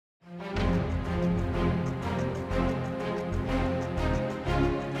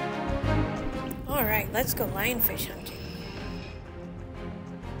Alright, let's go lionfish hunting.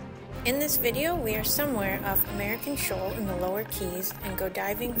 In this video, we are somewhere off American Shoal in the lower Keys and go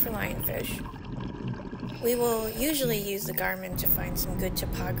diving for lionfish. We will usually use the Garmin to find some good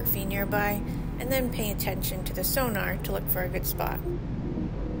topography nearby and then pay attention to the sonar to look for a good spot.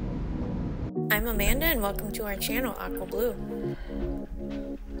 I'm Amanda and welcome to our channel, Aqua Blue.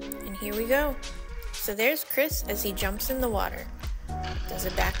 And here we go. So there's Chris as he jumps in the water. Does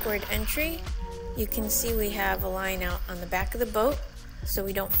a backward entry. You can see we have a line out on the back of the boat so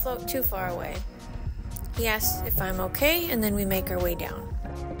we don't float too far away. He asks if I'm okay and then we make our way down.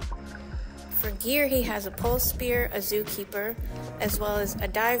 For gear he has a pole spear, a zookeeper, as well as a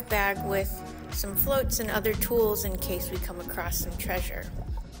dive bag with some floats and other tools in case we come across some treasure.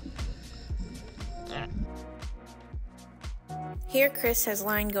 Here Chris has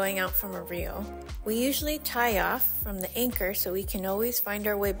line going out from a reel. We usually tie off from the anchor so we can always find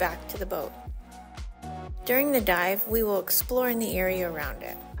our way back to the boat. During the dive, we will explore in the area around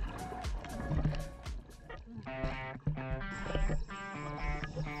it.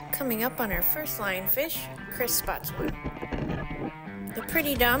 Coming up on our first lionfish, Chris spots one. They're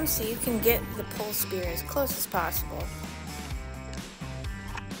pretty dumb, so you can get the pole spear as close as possible.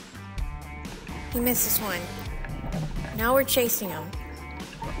 He misses one. Now we're chasing him.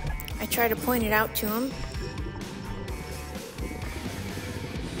 I try to point it out to him.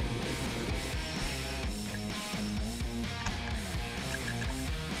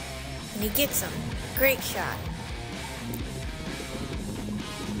 And he gets him. Great shot.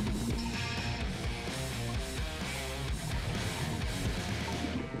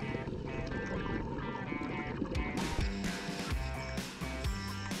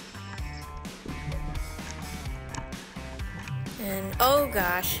 And oh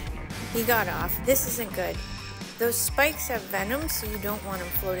gosh, he got off. This isn't good. Those spikes have venom, so you don't want them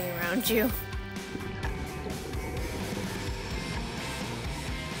floating around you.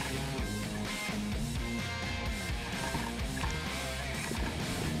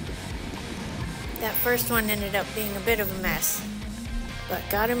 That first one ended up being a bit of a mess, but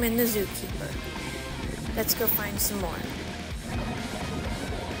got him in the zookeeper. Let's go find some more.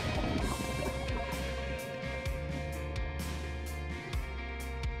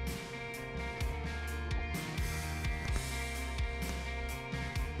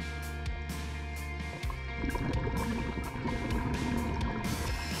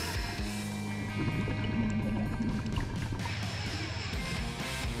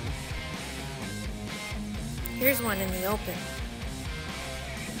 Here's one in the open.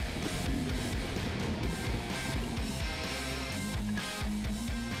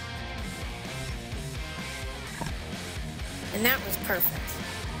 And that was perfect.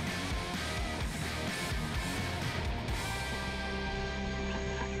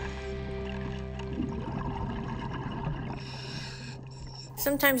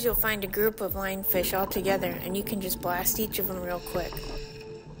 Sometimes you'll find a group of lionfish all together and you can just blast each of them real quick.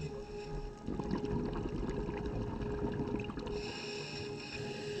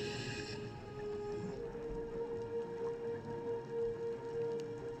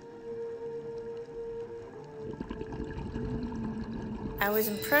 I was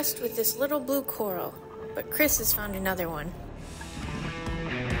impressed with this little blue coral, but Chris has found another one.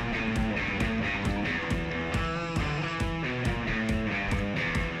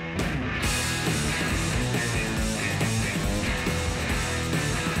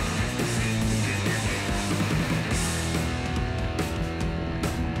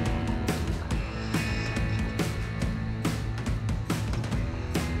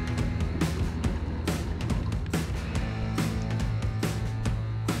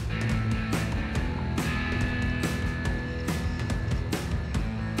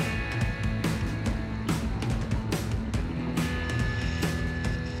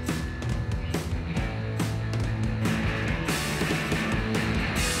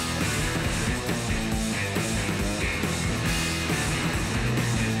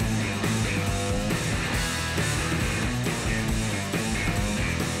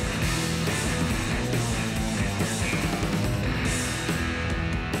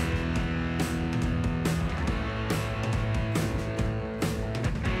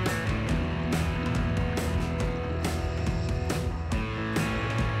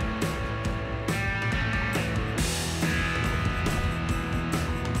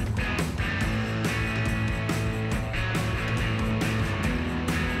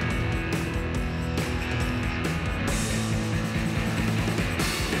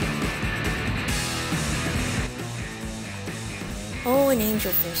 Oh, and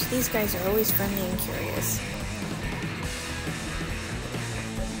angelfish. These guys are always friendly and curious.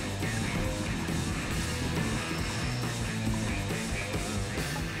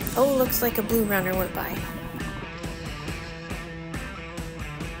 Oh, looks like a blue runner went by.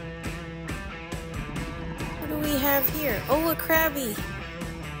 What do we have here? Oh, a crabby.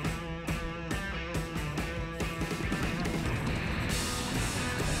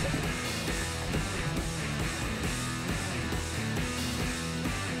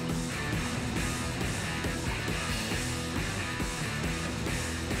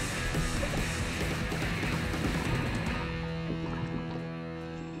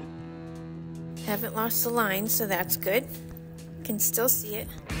 Haven't lost the line, so that's good. Can still see it.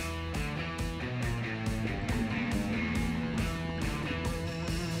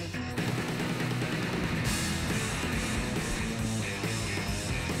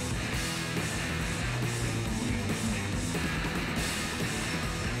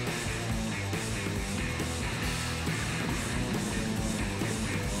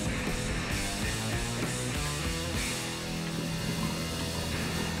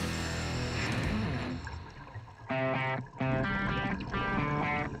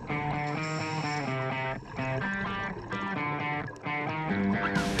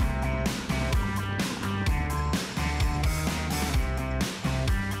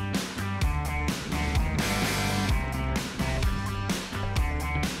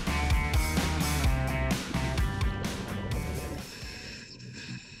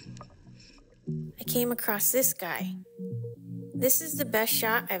 I came across this guy. This is the best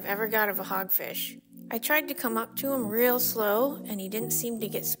shot I've ever got of a hogfish. I tried to come up to him real slow and he didn't seem to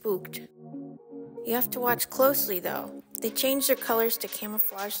get spooked. You have to watch closely though. They change their colors to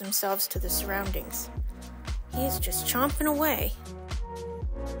camouflage themselves to the surroundings. He is just chomping away.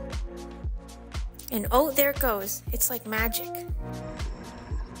 And oh, there it goes. It's like magic.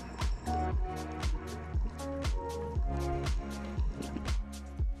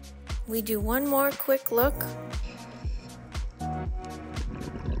 We do one more quick look.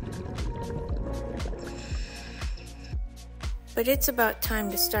 But it's about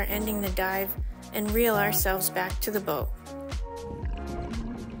time to start ending the dive and reel ourselves back to the boat.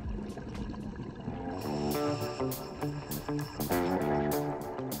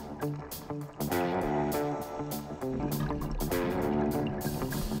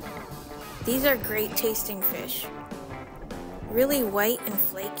 These are great tasting fish. Really white and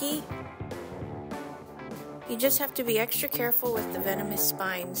flaky. You just have to be extra careful with the venomous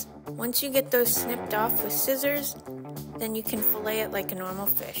spines. Once you get those snipped off with scissors, then you can fillet it like a normal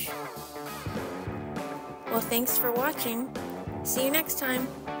fish. Well, thanks for watching. See you next time.